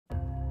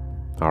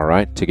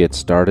Alright, to get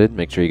started,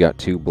 make sure you got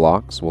 2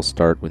 blocks. We'll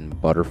start with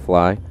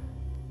butterfly.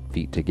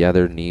 Feet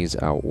together, knees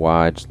out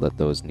wide. Just let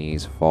those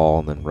knees fall,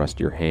 and then rest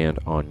your hand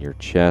on your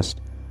chest.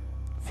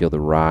 Feel the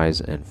rise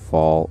and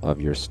fall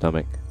of your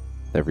stomach.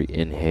 With every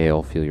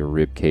inhale, feel your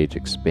rib cage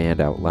expand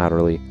out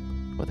laterally.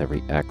 With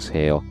every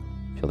exhale,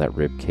 feel that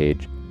rib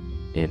cage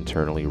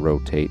internally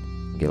rotate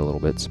and get a little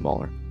bit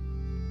smaller.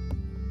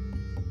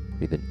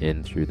 Breathing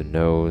in through the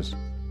nose,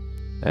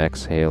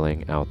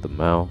 exhaling out the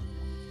mouth.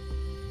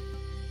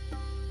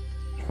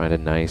 Find a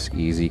nice,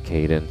 easy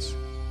cadence.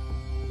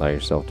 Allow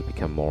yourself to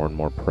become more and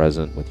more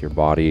present with your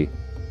body,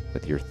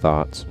 with your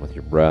thoughts, with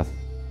your breath.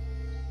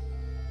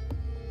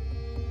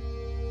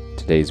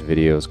 Today's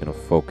video is going to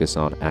focus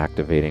on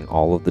activating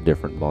all of the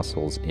different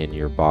muscles in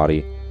your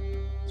body.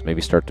 So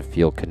maybe start to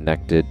feel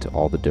connected to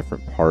all the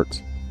different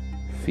parts,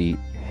 feet,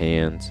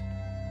 hands,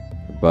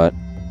 your butt.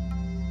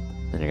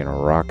 Then you're going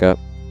to rock up.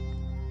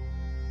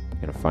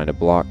 You're going to find a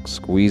block,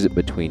 squeeze it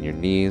between your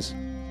knees,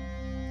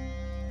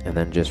 and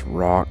then just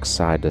rock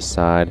side to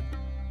side.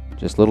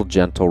 Just little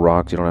gentle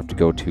rocks. You don't have to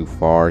go too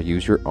far.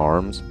 Use your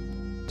arms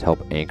to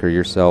help anchor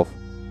yourself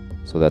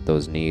so that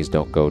those knees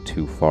don't go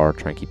too far.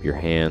 Try and keep your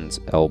hands,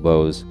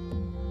 elbows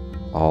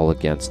all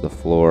against the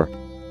floor.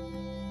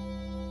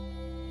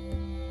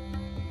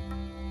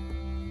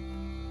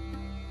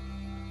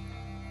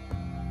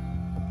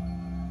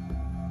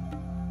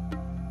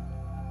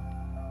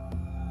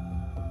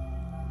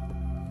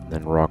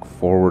 Then rock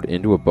forward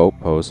into a boat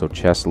pose, so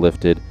chest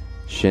lifted,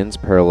 shins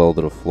parallel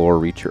to the floor.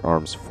 Reach your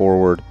arms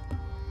forward,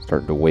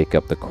 starting to wake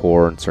up the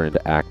core and starting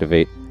to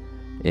activate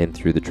in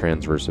through the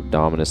transverse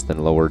abdominis. Then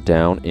lower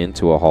down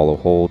into a hollow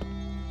hold.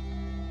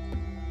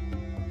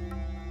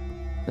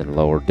 Then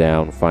lower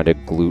down, find a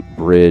glute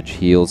bridge,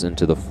 heels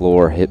into the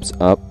floor, hips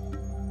up.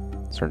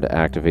 Starting to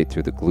activate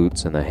through the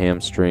glutes and the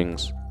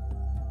hamstrings.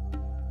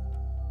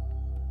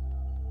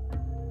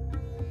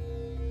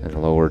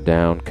 And lower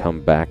down,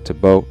 come back to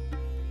boat.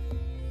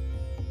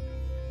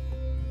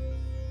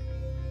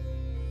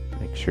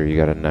 Make sure you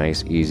got a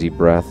nice easy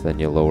breath. Then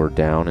you lower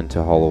down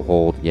into hollow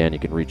hold. Yeah, and you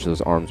can reach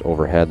those arms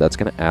overhead. That's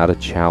going to add a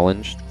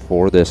challenge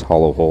for this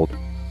hollow hold.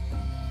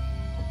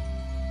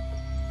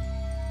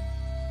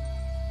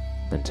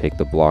 Then take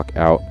the block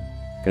out.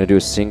 Going to do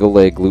a single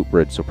leg glute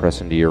bridge, so press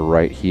into your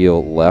right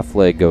heel. Left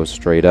leg goes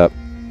straight up.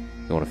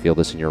 You want to feel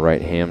this in your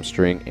right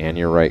hamstring and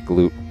your right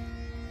glute.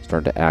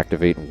 Starting to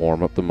activate and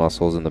warm up the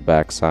muscles in the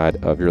back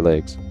side of your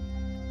legs.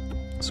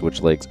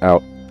 Switch legs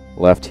out.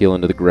 Left heel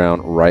into the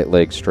ground, right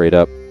leg straight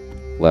up.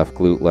 Left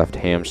glute, left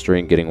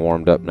hamstring getting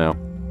warmed up now.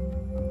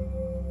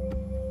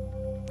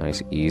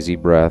 Nice easy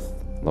breath.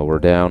 Lower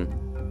down.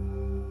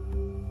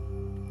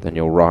 Then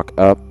you'll rock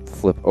up,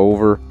 flip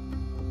over,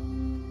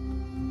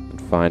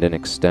 and find an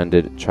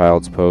extended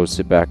child's pose.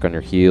 Sit back on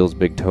your heels,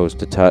 big toes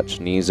to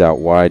touch, knees out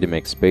wide to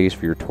make space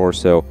for your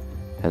torso,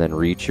 and then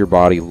reach your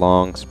body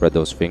long, spread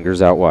those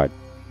fingers out wide.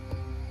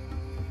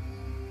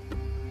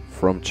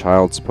 From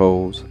child's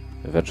pose,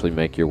 eventually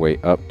make your way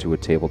up to a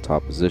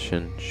tabletop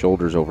position,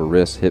 shoulders over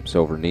wrists, hips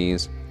over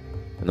knees,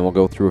 and then we'll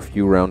go through a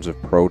few rounds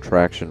of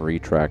protraction,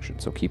 retraction.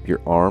 So keep your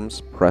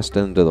arms pressed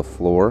into the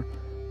floor,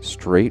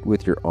 straight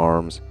with your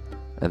arms,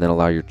 and then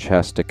allow your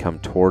chest to come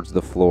towards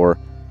the floor.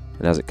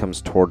 And as it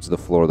comes towards the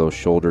floor, those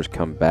shoulders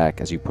come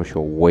back. As you push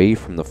away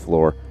from the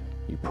floor,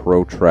 you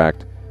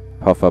protract,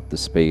 puff up the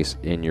space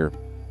in your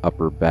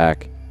upper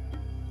back.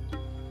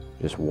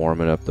 Just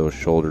warming up those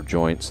shoulder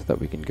joints so that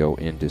we can go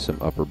into some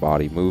upper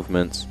body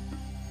movements.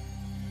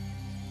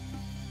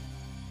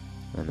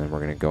 And then we're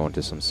going to go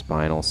into some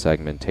spinal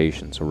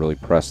segmentation. So really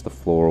press the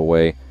floor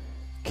away,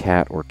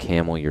 cat or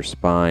camel your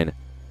spine.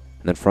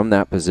 And then from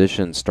that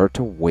position, start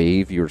to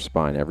wave your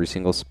spine. Every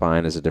single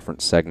spine is a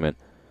different segment.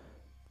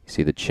 You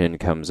see the chin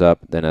comes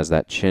up. Then as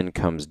that chin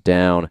comes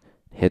down,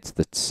 hits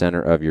the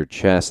center of your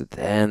chest,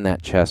 then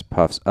that chest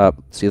puffs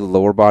up. See, the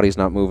lower body's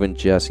not moving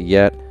just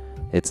yet.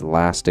 It's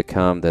last to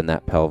come. Then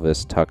that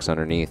pelvis tucks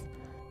underneath.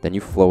 Then you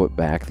flow it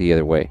back the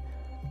other way.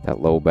 That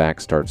low back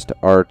starts to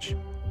arch.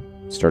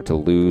 Start to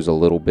lose a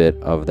little bit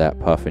of that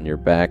puff in your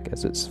back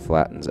as it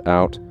flattens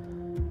out.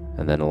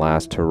 And then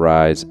last to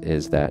rise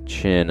is that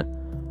chin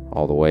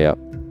all the way up.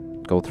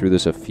 Go through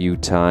this a few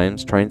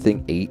times. Try and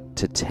think 8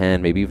 to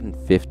 10, maybe even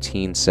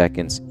 15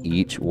 seconds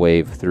each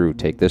wave through.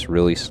 Take this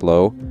really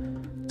slow.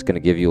 It's going to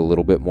give you a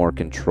little bit more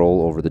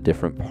control over the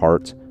different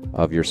parts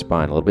of your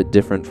spine. A little bit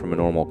different from a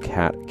normal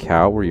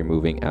cat-cow where you're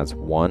moving as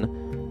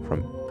one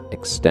from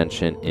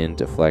extension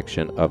into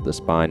flexion of the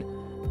spine.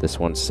 This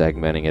one's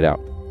segmenting it out.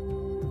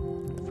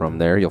 From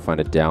there, you'll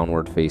find a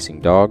downward facing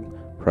dog.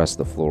 Press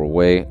the floor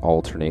away,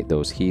 alternate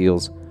those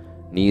heels.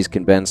 Knees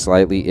can bend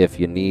slightly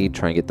if you need.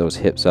 Try and get those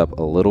hips up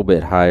a little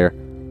bit higher.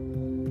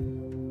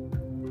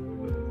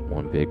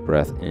 One big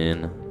breath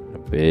in, a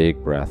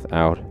big breath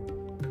out.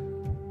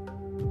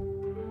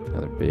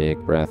 Another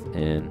big breath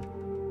in,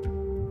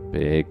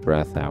 big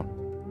breath out.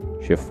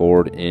 Shift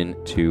forward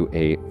into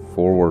a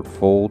forward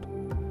fold.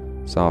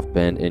 Soft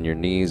bend in your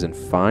knees and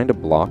find a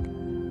block.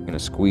 You're going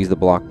to squeeze the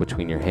block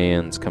between your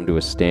hands, come to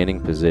a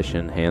standing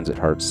position, hands at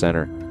heart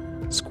center.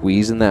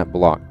 Squeeze in that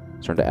block.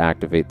 starting to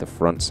activate the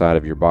front side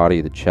of your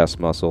body, the chest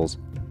muscles.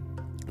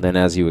 Then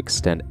as you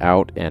extend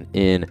out and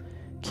in,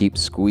 keep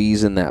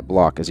squeezing that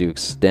block. As you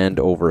extend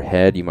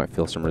overhead, you might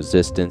feel some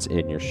resistance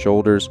in your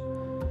shoulders.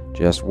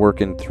 Just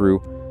working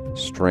through,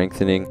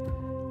 strengthening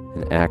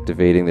and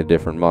activating the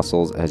different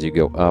muscles as you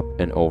go up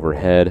and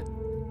overhead,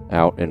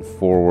 out and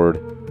forward.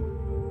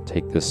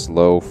 Take this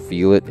slow,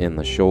 feel it in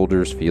the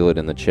shoulders, feel it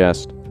in the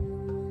chest.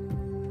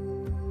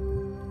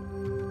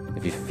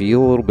 If you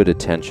feel a little bit of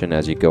tension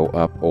as you go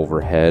up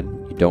overhead,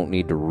 you don't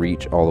need to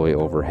reach all the way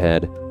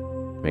overhead.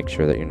 Make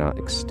sure that you're not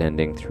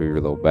extending through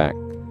your low back.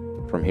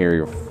 From here,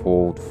 you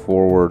fold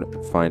forward,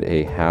 find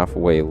a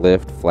halfway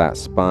lift, flat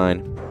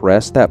spine.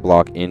 Press that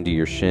block into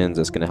your shins.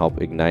 That's going to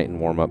help ignite and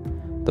warm up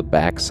the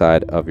back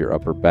side of your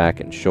upper back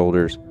and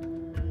shoulders.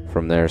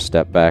 From there,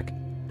 step back,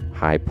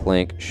 high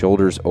plank,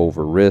 shoulders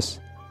over wrists.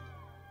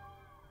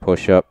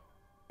 Push up,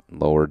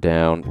 lower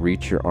down,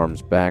 reach your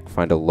arms back,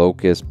 find a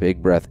locust,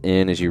 big breath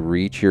in as you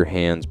reach your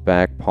hands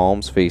back,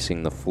 palms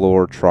facing the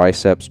floor,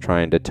 triceps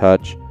trying to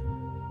touch.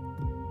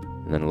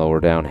 And then lower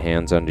down,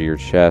 hands under your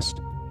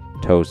chest,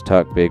 toes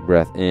tucked, big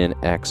breath in,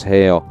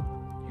 exhale.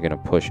 You're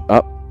going to push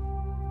up.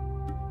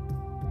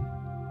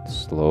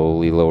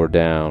 Slowly lower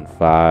down,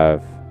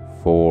 5,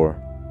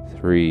 4,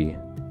 3,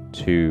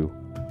 2,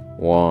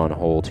 1.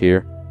 Hold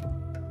here.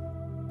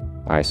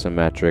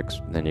 Isometrics.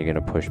 Then you're going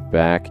to push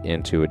back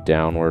into a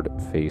downward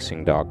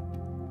facing dog.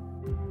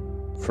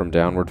 From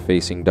downward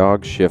facing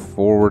dog, shift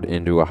forward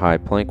into a high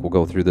plank. We'll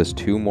go through this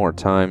 2 more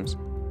times.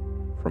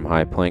 From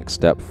high plank,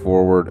 step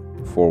forward,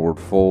 forward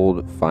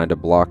fold, find a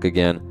block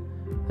again.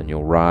 Then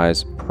you'll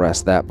rise,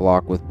 press that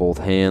block with both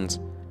hands,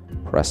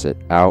 press it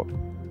out,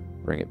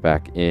 bring it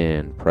back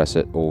in, press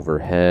it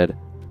overhead,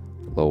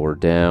 lower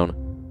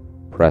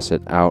down, press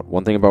it out.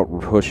 One thing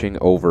about pushing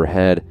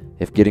overhead,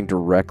 if getting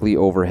directly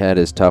overhead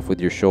is tough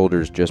with your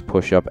shoulders, just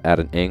push up at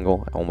an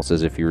angle, almost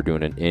as if you were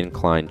doing an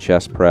incline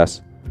chest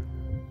press.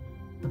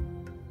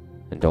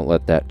 And don't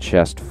let that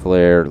chest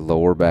flare,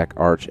 lower back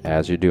arch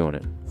as you're doing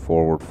it.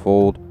 Forward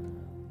fold,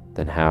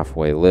 then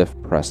halfway lift,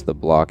 press the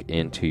block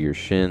into your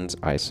shins,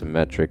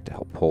 isometric to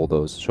help pull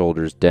those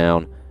shoulders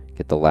down,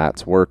 get the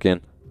lats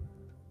working.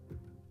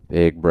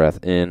 Big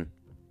breath in,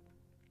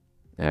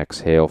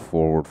 exhale,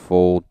 forward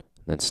fold,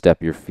 then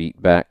step your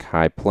feet back,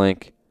 high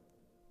plank.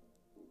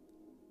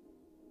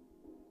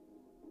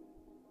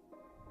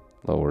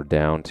 Lower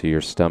down to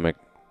your stomach,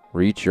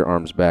 reach your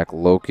arms back,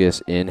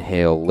 locust,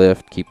 inhale,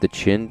 lift, keep the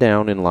chin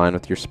down in line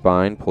with your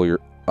spine, pull your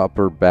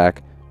upper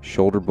back,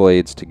 shoulder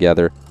blades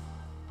together,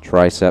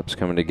 triceps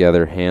coming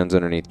together, hands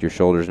underneath your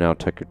shoulders now,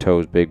 tuck your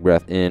toes, big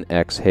breath in,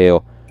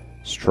 exhale,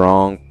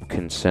 strong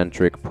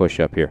concentric push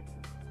up here.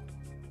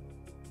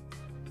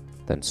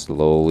 Then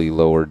slowly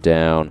lower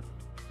down,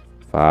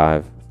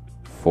 5,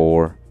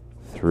 4,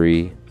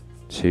 3,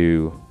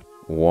 2,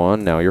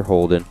 1. Now you're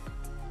holding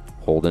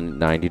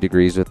 90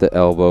 degrees with the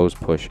elbows,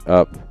 push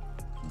up,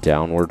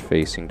 downward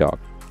facing dog.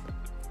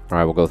 All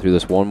right, we'll go through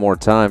this 1 more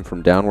time.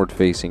 From downward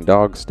facing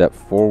dog, step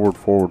forward,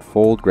 forward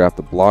fold, grab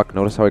the block.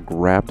 Notice how I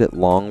grabbed it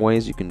long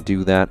ways. You can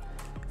do that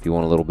if you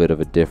want a little bit of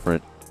a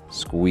different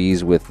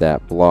squeeze with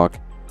that block.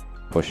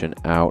 Pushing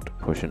out,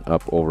 pushing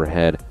up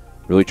overhead.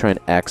 Really try and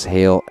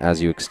exhale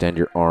as you extend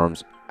your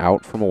arms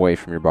out from away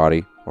from your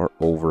body or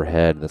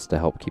overhead. That's to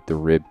help keep the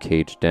rib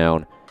cage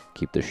down,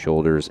 keep the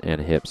shoulders and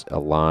hips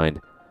aligned.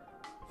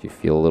 If you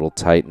feel a little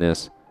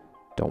tightness,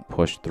 don't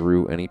push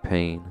through any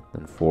pain.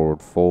 Then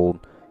forward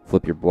fold.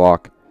 Flip your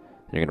block,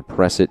 and you're going to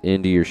press it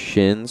into your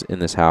shins in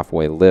this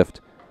halfway lift,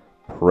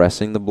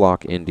 pressing the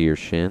block into your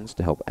shins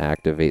to help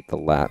activate the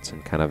lats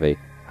in kind of a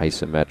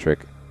isometric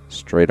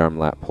straight arm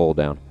lat pull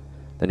down.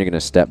 Then you're going to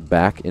step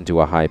back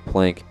into a high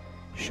plank,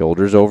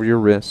 shoulders over your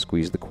wrists,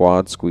 squeeze the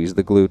quads, squeeze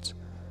the glutes,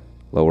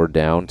 lower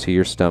down to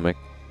your stomach,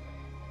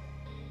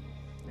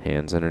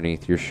 hands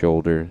underneath your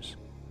shoulders,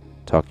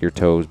 tuck your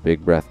toes,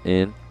 big breath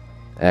in,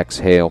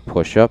 exhale,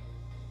 push up,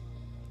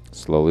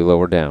 slowly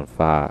lower down,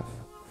 5,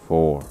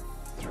 4,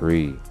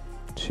 3,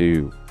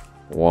 2,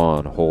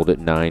 1. Hold it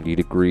 90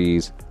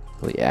 degrees.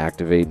 Really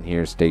activate in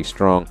here. Stay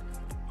strong.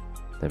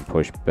 Then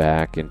push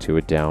back into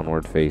a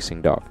downward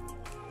facing dog.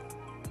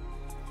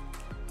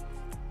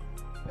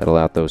 Pedal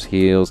out those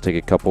heels. Take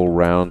a couple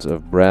rounds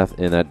of breath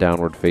in that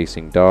downward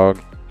facing dog.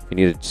 If you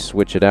need to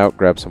switch it out,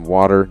 grab some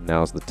water.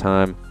 Now's the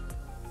time.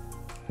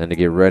 Then to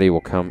get ready,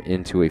 we'll come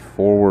into a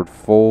forward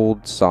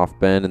fold, soft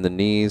bend in the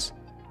knees.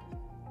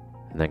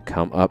 And then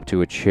come up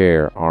to a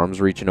chair,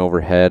 arms reaching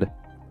overhead,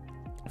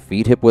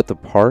 feet hip width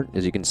apart.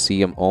 As you can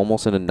see, I'm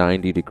almost in a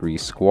 90-degree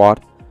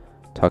squat.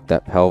 Tuck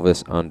that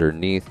pelvis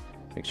underneath.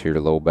 Make sure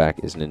your low back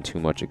isn't in too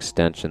much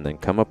extension. Then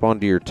come up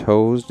onto your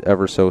toes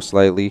ever so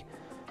slightly.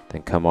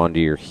 Then come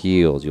onto your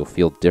heels. You'll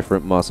feel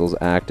different muscles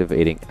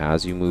activating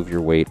as you move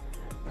your weight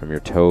from your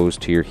toes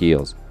to your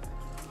heels.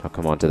 Now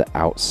come onto the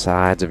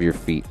outsides of your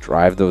feet.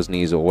 Drive those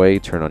knees away.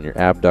 Turn on your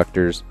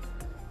abductors.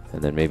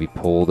 And then maybe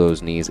pull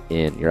those knees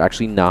in. You're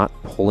actually not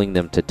pulling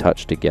them to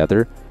touch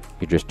together.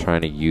 You're just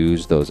trying to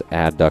use those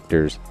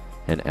adductors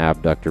and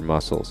abductor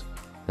muscles.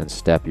 Then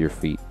step your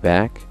feet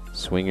back,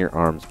 swing your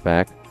arms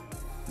back,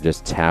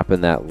 Just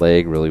tapping that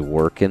leg, really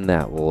working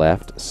that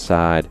left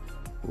side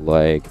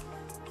leg.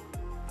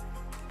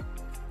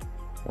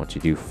 Once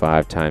you do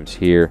 5 times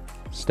here,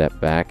 step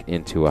back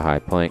into a high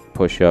plank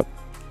push-up.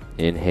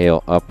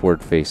 Inhale,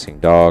 upward facing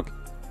dog.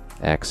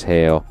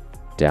 Exhale,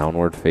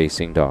 downward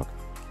facing dog.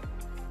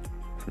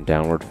 From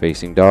downward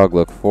facing dog,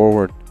 look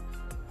forward.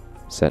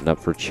 Setting up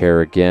for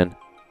chair again.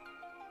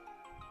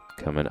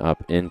 Coming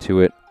up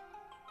into it.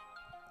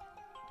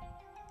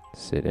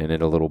 Sit in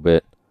it a little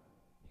bit.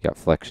 You got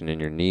flexion in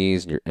your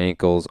knees, your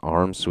ankles,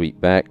 arms sweep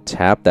back.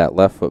 Tap that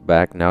left foot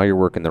back. Now you're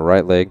working the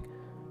right leg.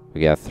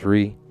 We got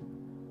 3.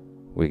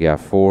 We got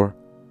 4.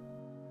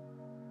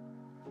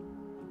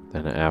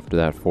 Then after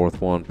that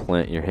 4th one,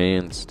 plant your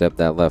hands. Step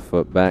that left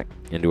foot back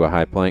into a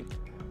high plank.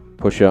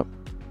 Push up.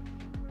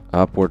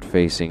 Upward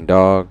facing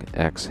dog.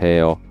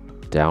 Exhale.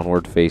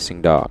 Downward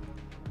facing dog.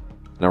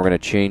 Now we're going to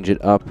change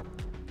it up.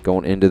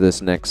 Going into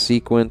this next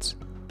sequence.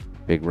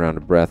 Big round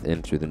of breath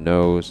in through the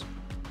nose.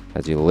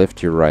 As you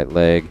lift your right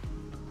leg,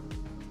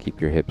 keep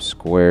your hips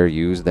square.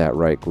 Use that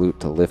right glute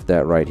to lift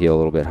that right heel a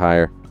little bit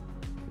higher.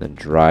 Then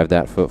drive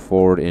that foot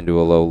forward into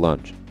a low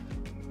lunge.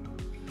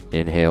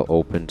 Inhale,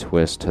 open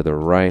twist to the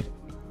right.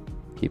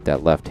 Keep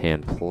that left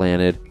hand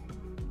planted.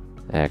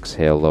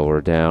 Exhale,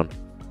 lower down.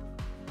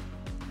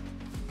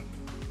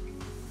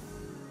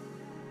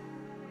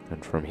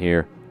 And from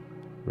here,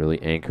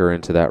 really anchor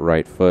into that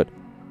right foot.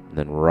 And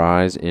then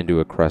rise into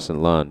a crescent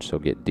lunge. So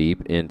get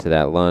deep into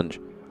that lunge.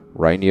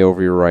 Right knee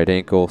over your right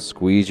ankle,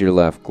 squeeze your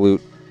left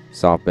glute,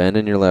 soft bend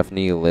in your left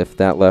knee, lift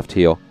that left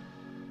heel.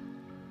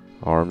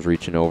 Arms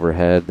reaching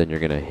overhead, then you're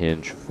going to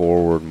hinge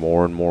forward.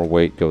 More and more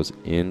weight goes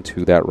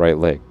into that right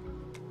leg.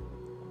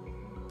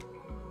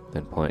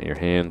 Then plant your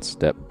hands,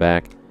 step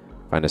back,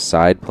 find a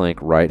side plank,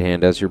 right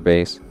hand as your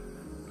base,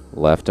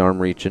 left arm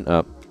reaching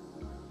up.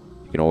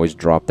 You can always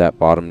drop that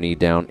bottom knee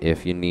down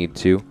if you need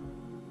to,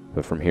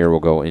 but from here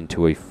we'll go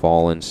into a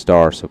fallen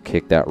star, so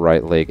kick that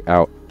right leg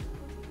out.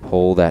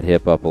 Pull that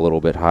hip up a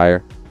little bit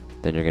higher.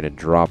 Then you're going to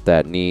drop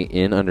that knee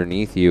in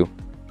underneath you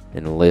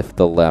and lift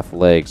the left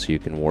leg so you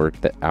can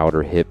work the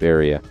outer hip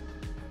area.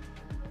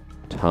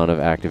 Ton of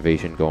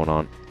activation going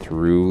on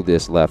through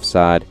this left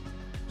side.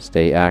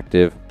 Stay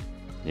active.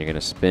 You're going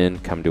to spin,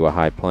 come to a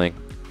high plank,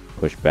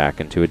 push back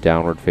into a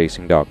downward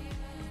facing dog.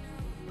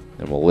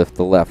 Then we'll lift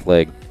the left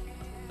leg.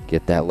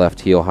 Get that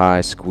left heel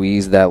high.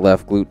 Squeeze that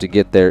left glute to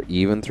get there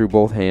even through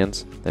both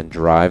hands. Then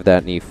drive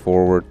that knee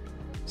forward.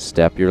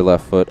 Step your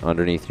left foot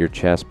underneath your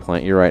chest,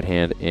 plant your right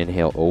hand,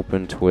 inhale,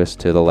 open twist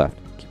to the left.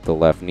 Keep the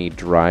left knee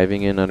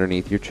driving in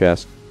underneath your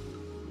chest,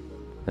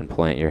 then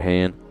plant your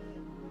hand.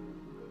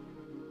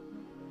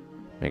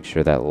 Make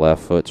sure that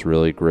left foot's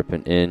really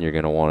gripping in. You're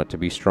going to want it to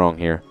be strong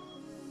here.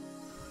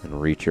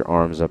 And reach your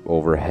arms up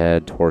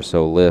overhead,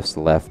 torso lifts,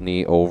 left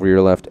knee over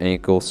your left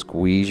ankle,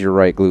 squeeze your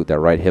right glute. That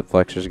right hip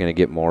flexor is going to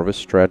get more of a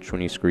stretch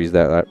when you squeeze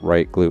that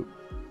right glute.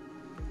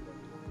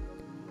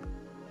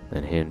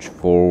 Then hinge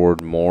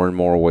forward, more and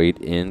more weight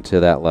into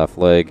that left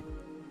leg.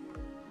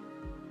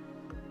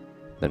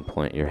 Then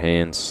plant your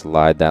hands,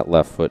 slide that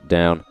left foot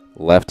down.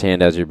 Left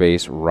hand as your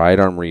base, right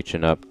arm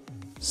reaching up.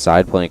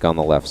 Side plank on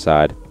the left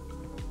side.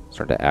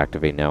 Start to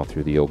activate now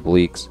through the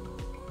obliques.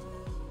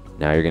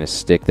 Now you're going to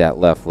stick that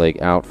left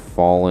leg out,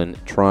 fallen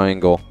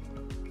triangle.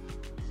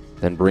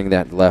 Then bring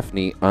that left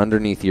knee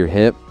underneath your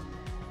hip.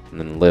 And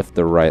then lift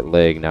the right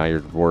leg. Now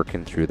you're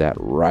working through that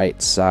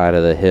right side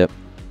of the hip.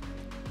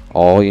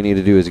 All you need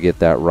to do is get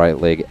that right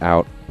leg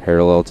out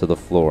parallel to the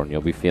floor and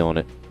you'll be feeling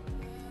it.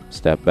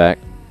 Step back,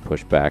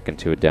 push back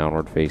into a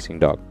downward facing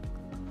dog.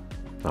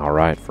 All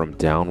right, from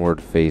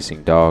downward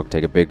facing dog,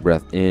 take a big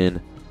breath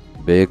in,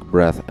 big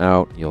breath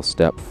out. You'll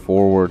step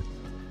forward,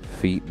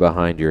 feet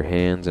behind your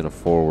hands in a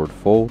forward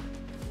fold,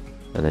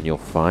 and then you'll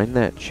find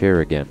that chair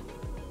again.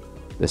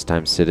 This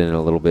time sit in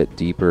a little bit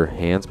deeper,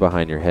 hands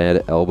behind your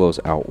head, elbows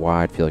out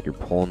wide. Feel like you're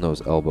pulling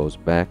those elbows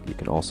back. You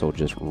can also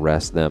just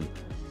rest them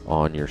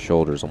on your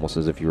shoulders, almost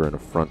as if you were in a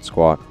front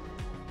squat.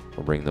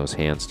 We'll bring those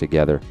hands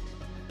together.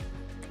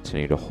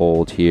 Continue to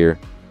hold here.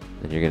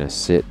 Then you're going to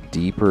sit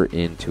deeper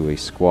into a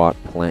squat.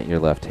 Plant your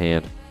left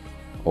hand.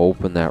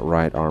 Open that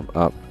right arm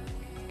up.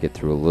 Get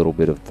through a little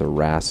bit of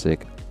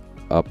thoracic,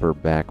 upper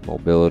back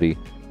mobility.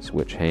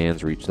 Switch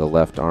hands. Reach the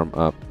left arm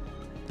up.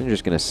 Then you're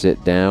just going to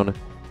sit down.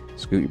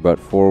 Scoot your butt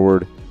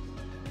forward.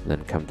 And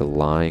then come to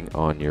lying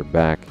on your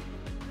back.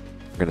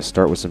 We're going to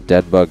start with some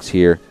dead bugs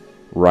here.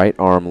 Right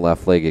arm,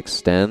 left leg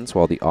extends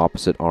while the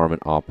opposite arm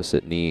and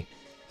opposite knee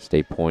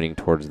stay pointing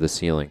towards the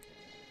ceiling.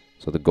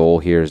 So the goal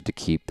here is to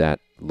keep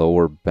that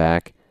lower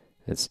back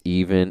as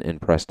even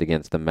and pressed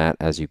against the mat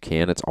as you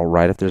can. It's all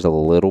right if there's a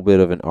little bit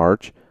of an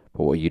arch,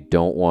 but what you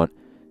don't want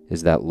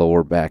is that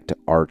lower back to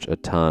arch a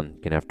ton.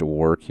 You're going to have to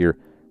work your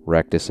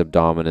rectus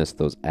abdominis,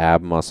 those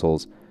ab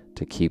muscles,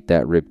 to keep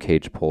that rib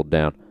cage pulled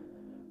down.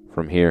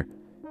 From here,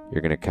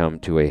 you're going to come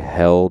to a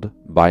held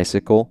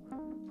bicycle.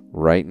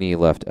 Right knee,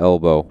 left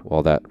elbow,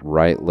 while that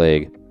right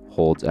leg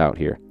holds out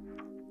here.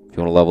 If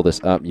you want to level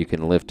this up, you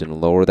can lift and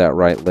lower that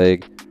right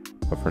leg.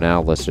 But for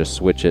now, let's just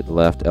switch it.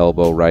 Left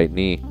elbow, right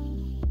knee.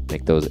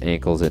 Make those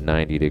ankles at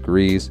 90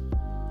 degrees.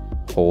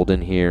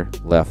 Holding here,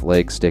 left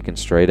leg sticking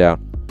straight out.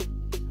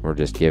 We're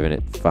just giving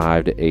it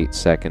 5 to 8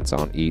 seconds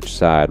on each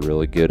side.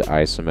 Really good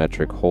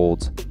isometric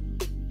holds.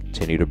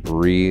 Continue to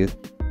breathe.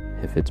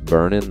 If it's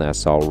burning,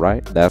 that's all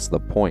right. That's the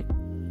point.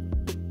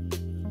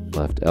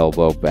 Left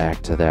elbow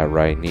back to that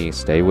right knee.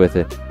 Stay with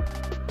it.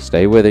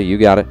 Stay with it. You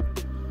got it.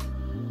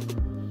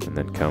 And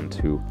then come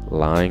to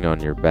lying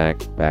on your back.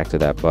 Back to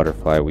that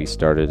butterfly we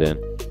started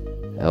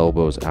in.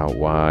 Elbows out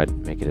wide.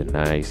 Make it a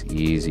nice,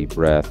 easy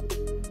breath.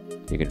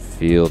 You can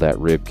feel that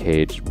rib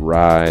cage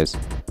rise.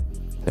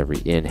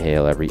 Every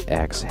inhale, every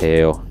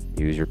exhale.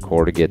 Use your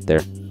core to get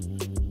there.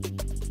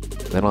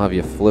 Then I'll have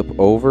you flip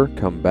over,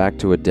 come back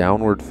to a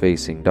downward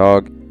facing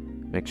dog.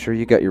 Make sure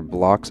you got your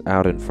blocks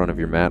out in front of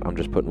your mat. I'm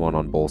just putting one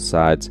on both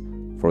sides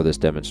for this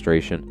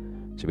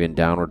demonstration. So be in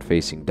downward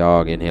facing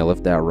dog. Inhale,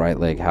 lift that right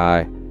leg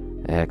high.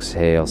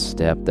 Exhale,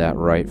 step that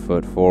right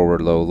foot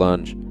forward, low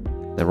lunge.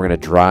 Then we're going to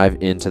drive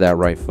into that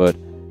right foot.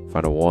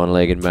 Find a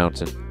one-legged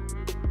mountain.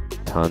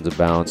 Tons of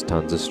balance,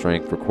 tons of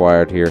strength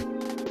required here.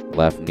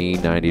 Left knee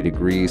 90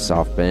 degrees,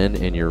 soft bend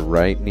in your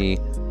right knee.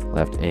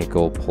 Left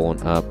ankle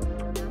pulling up.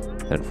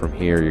 Then from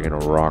here, you're going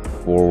to rock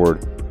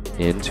forward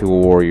into a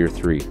warrior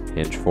 3.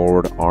 Hinge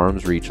forward,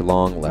 arms reach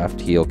long,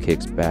 left heel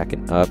kicks back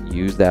and up.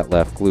 Use that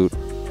left glute.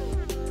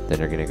 Then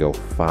you're going to go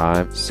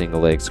 5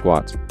 single leg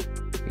squats.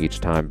 Each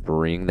time,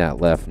 bring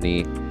that left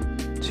knee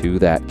to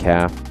that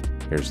calf.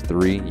 Here's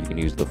 3. You can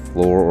use the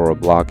floor or a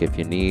block if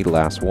you need.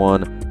 Last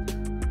one.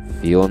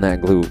 Feeling that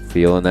glute,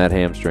 feeling that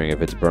hamstring.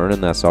 If it's burning,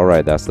 that's all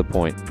right. That's the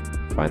point.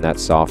 Find that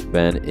soft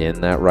bend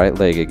in that right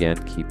leg again.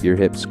 Keep your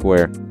hips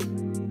square.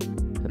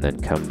 And then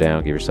come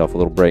down. Give yourself a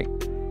little break.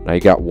 Now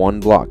you got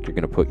one block. You're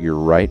going to put your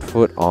right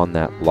foot on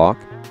that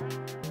block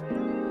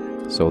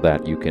so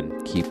that you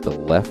can keep the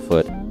left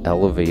foot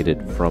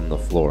elevated from the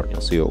floor.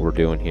 You'll see what we're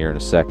doing here in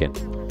a second.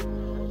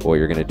 What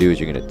you're going to do is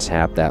you're going to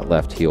tap that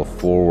left heel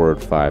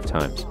forward 5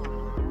 times.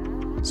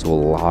 So a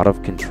lot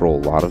of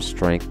control, a lot of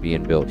strength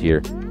being built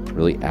here.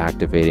 Really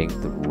activating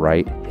the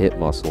right hip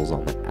muscles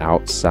on the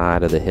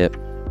outside of the hip.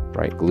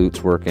 Right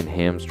glutes working,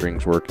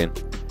 hamstrings working.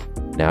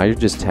 Now you're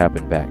just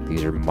tapping back.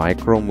 These are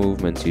micro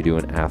movements you do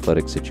in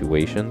athletic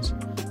situations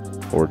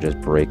or just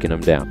breaking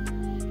them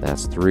down.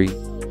 That's 3.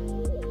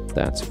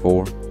 That's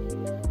 4.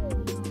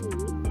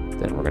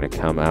 Then we're going to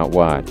come out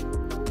wide.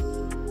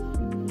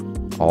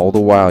 All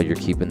the while you're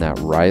keeping that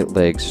right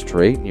leg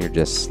straight and you're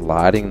just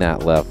sliding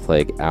that left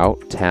leg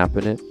out,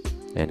 tapping it,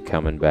 and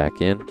coming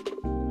back in.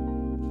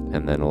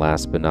 And then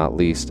last but not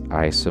least,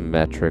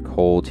 isometric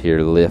hold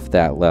here. Lift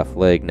that left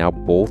leg. Now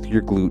both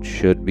your glutes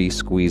should be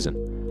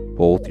squeezing.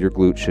 Both your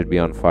glutes should be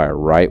on fire.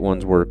 Right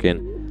one's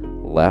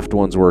working, left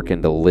one's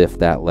working to lift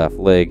that left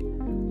leg.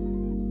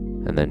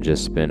 And then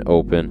just spin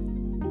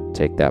open,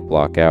 take that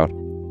block out,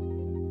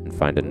 and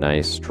find a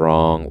nice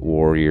strong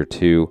warrior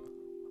 2.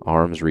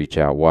 Arms reach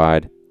out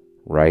wide.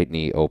 Right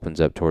knee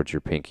opens up towards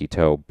your pinky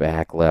toe.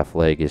 Back left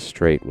leg is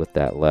straight with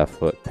that left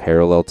foot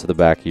parallel to the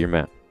back of your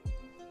mat.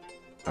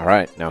 All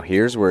right, now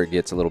here's where it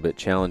gets a little bit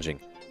challenging.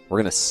 We're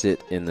going to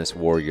sit in this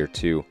warrior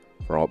 2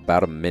 for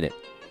about a minute.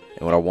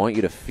 And what I want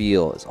you to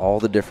feel is all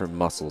the different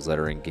muscles that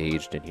are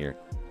engaged in here.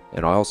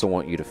 And I also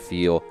want you to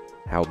feel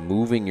how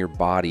moving your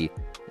body,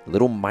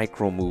 little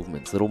micro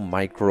movements, little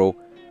micro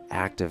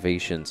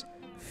activations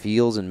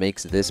feels and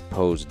makes this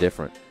pose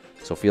different.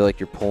 So feel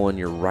like you're pulling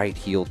your right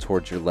heel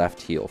towards your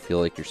left heel. Feel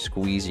like you're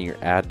squeezing your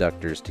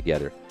adductors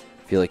together.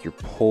 Feel like you're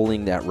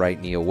pulling that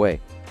right knee away.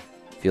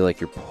 Feel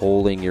like you're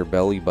pulling your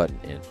belly button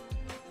in.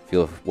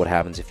 Feel what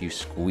happens if you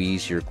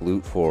squeeze your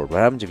glute forward. What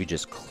happens if you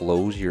just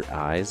close your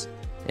eyes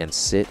and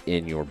sit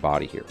in your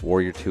body here.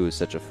 Warrior 2 is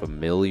such a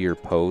familiar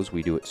pose.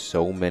 We do it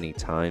so many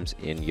times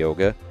in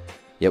yoga,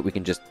 yet we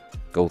can just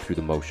go through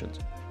the motions.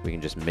 We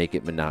can just make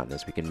it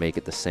monotonous. We can make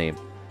it the same.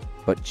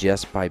 But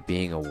just by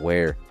being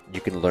aware,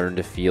 you can learn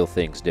to feel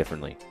things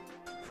differently.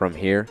 From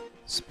here,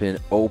 spin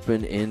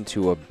open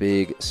into a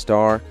big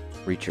star.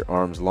 Reach your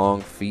arms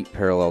long, feet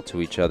parallel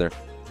to each other.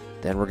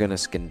 Then we're going to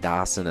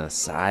Skandasana,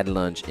 side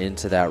lunge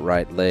into that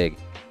right leg.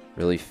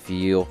 Really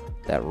feel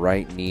that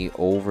right knee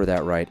over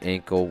that right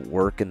ankle,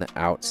 working the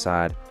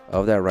outside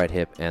of that right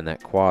hip and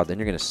that quad. Then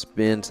you're going to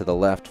spin to the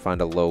left,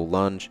 find a low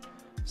lunge,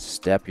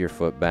 step your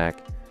foot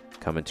back,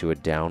 come into a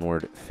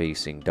downward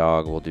facing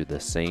dog. We'll do the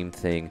same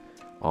thing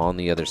on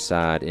the other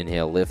side.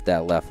 Inhale, lift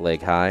that left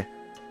leg high.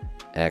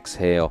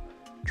 Exhale,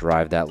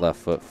 drive that left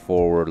foot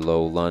forward,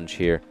 low lunge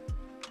here.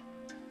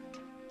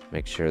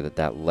 Make sure that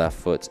that left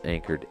foot's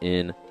anchored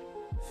in,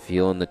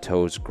 feeling the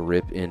toes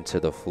grip into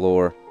the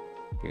floor.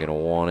 You're going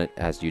to want it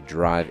as you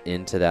drive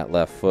into that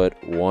left foot.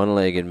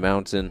 One-legged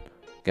mountain.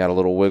 Got a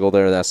little wiggle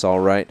there. That's all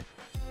right.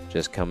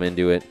 Just come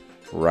into it.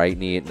 Right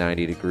knee at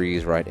 90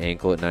 degrees. Right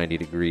ankle at 90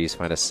 degrees.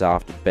 Find a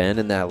soft bend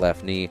in that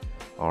left knee.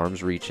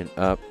 Arms reaching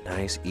up.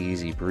 Nice,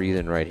 easy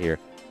breathing right here.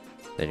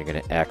 Then you're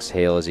going to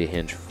exhale as you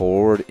hinge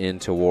forward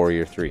into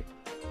warrior 3.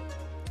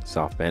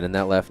 Soft bend in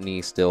that left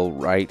knee. Still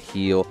right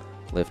heel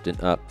lifting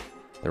up.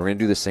 Then we're going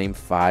to do the same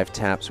 5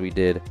 taps we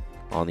did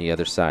on the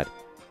other side.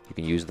 You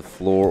can use the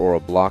floor or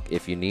a block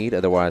if you need.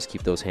 Otherwise,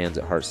 keep those hands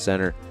at heart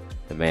center.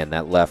 And man,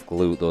 that left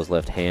glute, those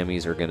left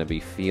hammies are going to be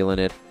feeling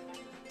it.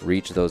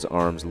 Reach those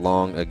arms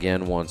long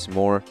again once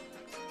more.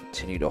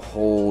 Continue to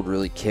hold,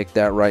 really kick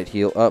that right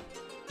heel up.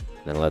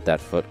 Then let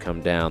that foot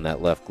come down.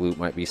 That left glute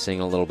might be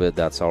singing a little bit.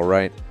 That's all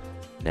right.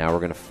 Now we're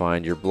going to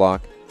find your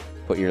block.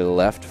 Put your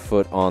left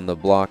foot on the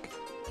block.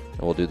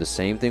 And we'll do the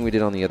same thing we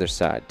did on the other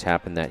side.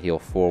 Tapping that heel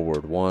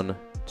forward. 1,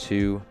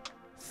 2,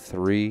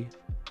 3,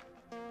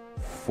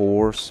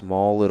 4.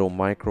 Small little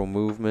micro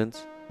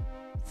movements.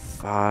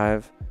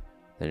 5.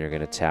 Then you're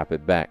going to tap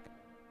it back.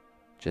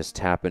 Just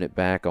tapping it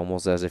back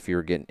almost as if you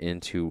were getting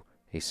into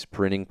a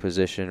sprinting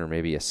position or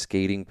maybe a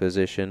skating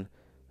position.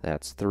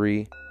 That's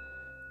 3.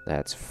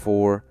 That's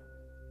 4.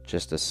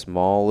 Just a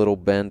small little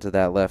bend to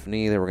that left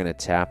knee. Then we're going to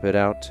tap it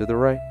out to the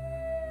right.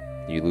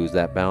 You lose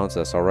that balance,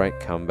 that's all right.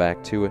 Come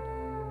back to it.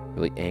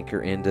 Really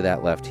anchor into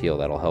that left heel.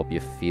 That'll help you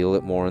feel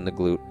it more in the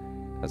glute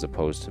as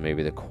opposed to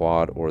maybe the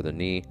quad or the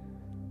knee.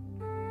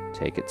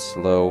 Take it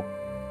slow.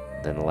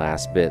 Then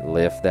last bit,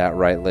 lift that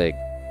right leg.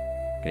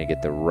 Going to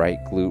get the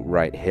right glute,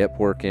 right hip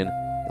working.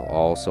 You'll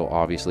also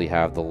obviously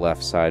have the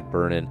left side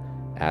burning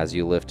as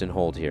you lift and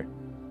hold here.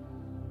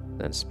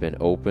 Then spin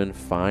open,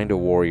 find a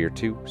warrior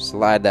 2.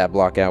 Slide that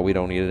block out, we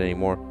don't need it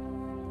anymore.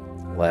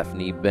 Left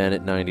knee bent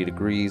at 90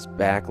 degrees,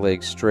 back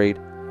leg straight.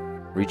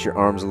 Reach your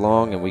arms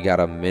long, and we got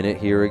a minute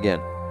here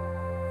again.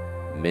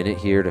 Minute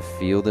here to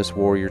feel this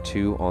warrior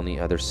 2 on the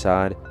other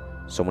side.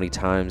 So many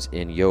times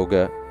in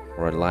yoga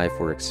or in life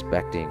we're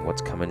expecting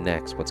what's coming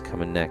next, what's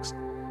coming next.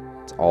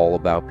 It's all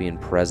about being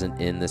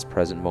present in this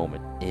present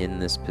moment, in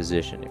this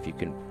position. If you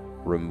can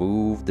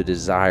remove the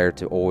desire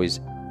to always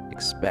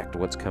expect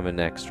what's coming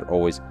next or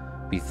always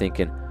be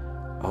thinking,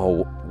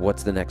 oh,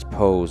 what's the next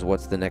pose?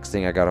 What's the next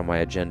thing I got on my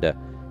agenda?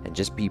 And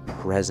just be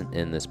present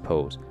in this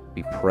pose.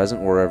 Be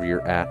present wherever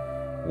you're at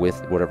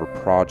with whatever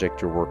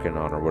project you're working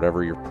on or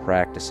whatever you're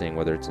practicing,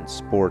 whether it's in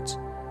sports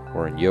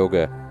or in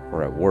yoga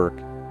or at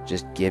work.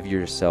 Just give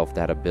yourself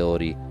that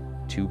ability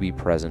to be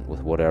present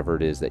with whatever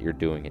it is that you're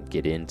doing and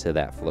get into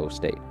that flow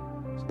state.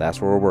 So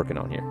that's what we're working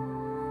on here.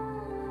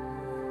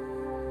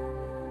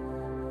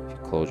 If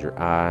you close your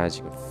eyes,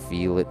 you can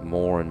feel it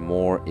more and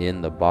more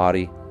in the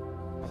body,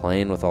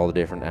 playing with all the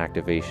different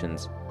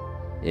activations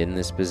in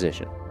this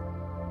position.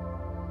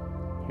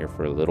 Here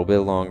for a little bit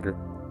longer.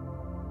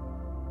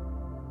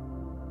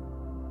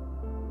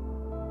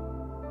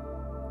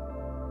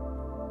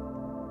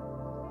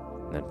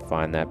 And then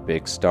find that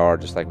big star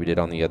just like we did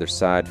on the other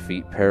side,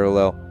 feet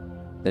parallel.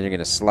 Then you're going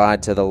to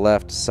slide to the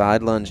left,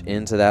 side lunge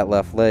into that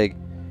left leg.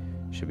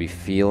 Should be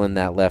feeling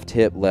that left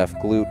hip, left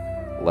glute,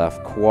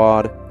 left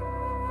quad.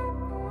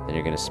 Then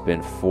you're going to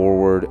spin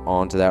forward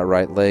onto that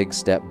right leg,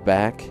 step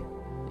back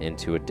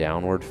into a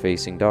downward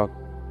facing dog.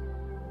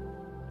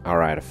 All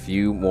right, a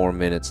few more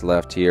minutes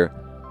left here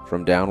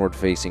from downward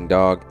facing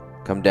dog.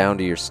 Come down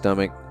to your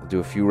stomach. We'll do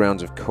a few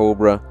rounds of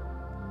cobra.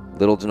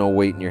 Little to no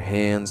weight in your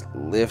hands,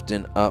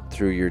 lifting up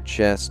through your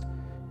chest,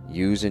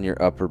 using your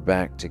upper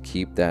back to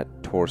keep that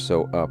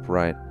torso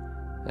upright.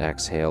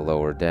 Exhale,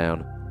 lower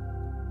down.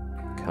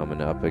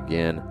 Coming up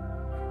again.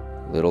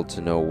 Little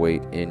to no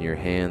weight in your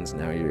hands.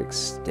 Now you're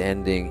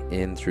extending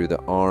in through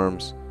the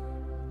arms.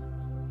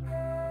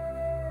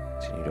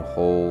 Continue to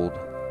hold,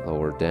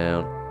 lower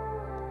down.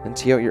 Then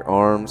tee out your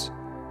arms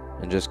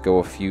and just go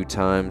a few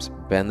times.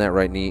 Bend that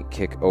right knee,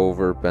 kick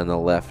over. Bend the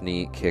left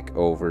knee, kick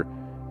over.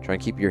 Try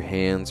and keep your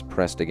hands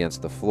pressed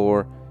against the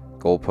floor,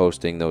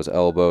 goalposting those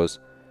elbows,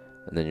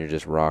 and then you're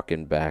just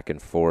rocking back and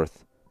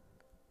forth.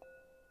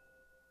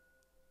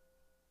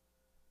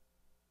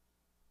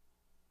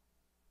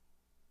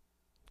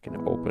 You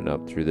can open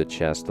up through the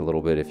chest a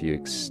little bit if you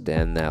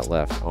extend that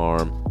left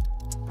arm,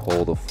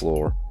 pull the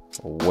floor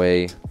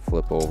away,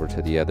 flip over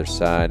to the other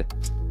side.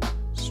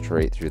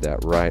 Straight through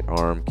that right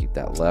arm. Keep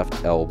that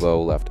left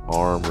elbow, left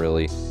arm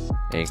really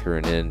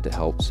anchoring in to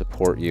help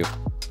support you.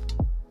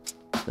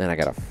 Then I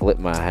gotta flip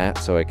my hat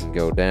so I can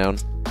go down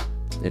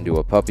into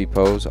a puppy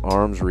pose.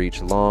 Arms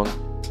reach long.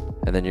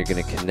 And then you're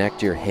gonna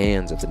connect your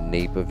hands at the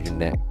nape of your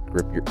neck.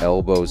 Grip your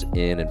elbows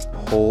in and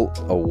pull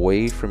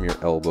away from your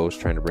elbows,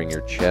 trying to bring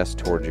your chest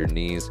towards your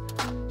knees.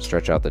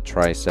 Stretch out the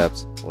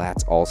triceps.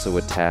 Lats also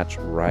attach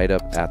right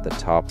up at the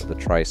top of the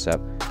tricep.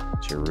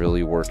 So you're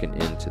really working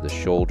into the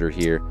shoulder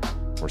here,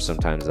 where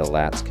sometimes the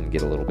lats can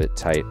get a little bit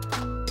tight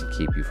and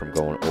keep you from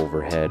going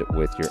overhead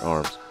with your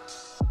arms.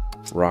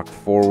 Rock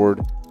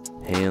forward,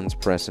 hands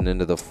pressing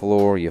into the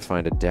floor. You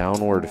find a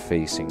downward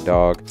facing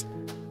dog.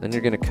 Then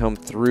you're going to come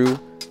through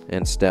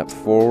and step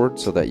forward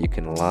so that you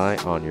can lie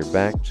on your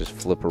back. Just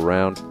flip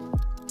around,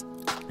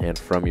 and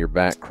from your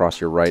back, cross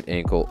your right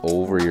ankle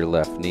over your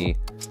left knee.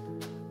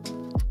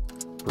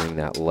 Bring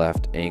that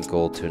left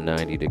ankle to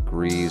 90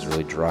 degrees.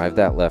 Really drive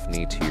that left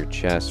knee to your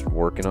chest,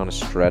 working on a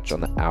stretch on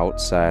the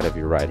outside of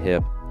your right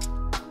hip.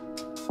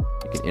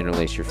 You can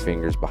interlace your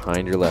fingers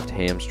behind your left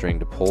hamstring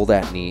to pull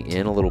that knee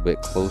in a little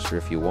bit closer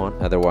if you want.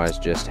 Otherwise,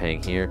 just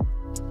hang here.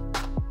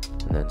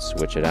 And then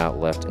switch it out,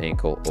 left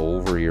ankle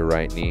over your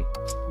right knee.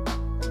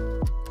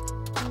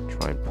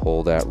 Try and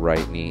pull that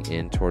right knee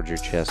in towards your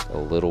chest a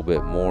little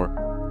bit more.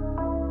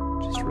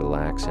 Just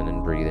relaxing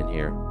and breathing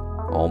here.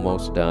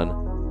 Almost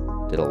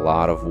done. Did a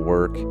lot of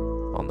work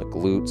on the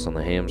glutes, on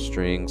the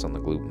hamstrings, on the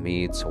glute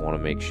med, so want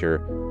to make sure,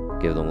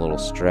 give them a little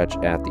stretch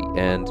at the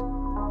end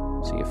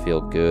so you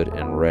feel good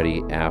and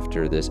ready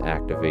after this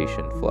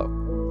activation flow.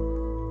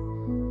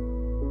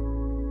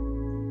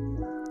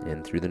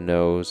 In through the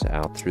nose,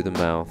 out through the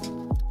mouth.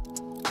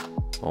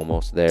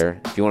 Almost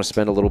there. If you want to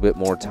spend a little bit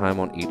more time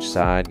on each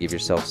side, give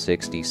yourself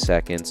 60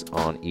 seconds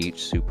on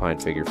each supine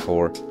figure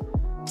 4.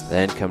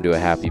 Then come to a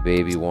happy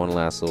baby. One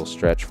last little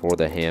stretch for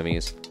the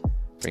hammies.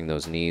 Bring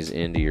those knees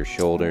into your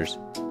shoulders.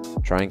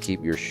 Try and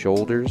keep your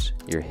shoulders,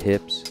 your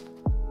hips,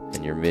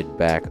 and your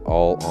mid-back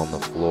all on the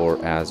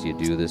floor as you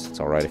do this. It's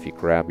alright if you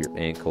grab your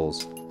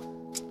ankles,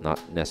 not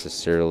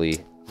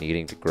necessarily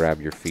needing to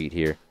grab your feet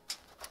here.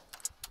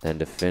 Then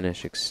to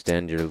finish,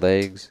 extend your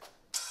legs,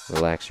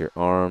 relax your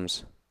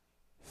arms.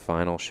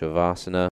 Final Shavasana.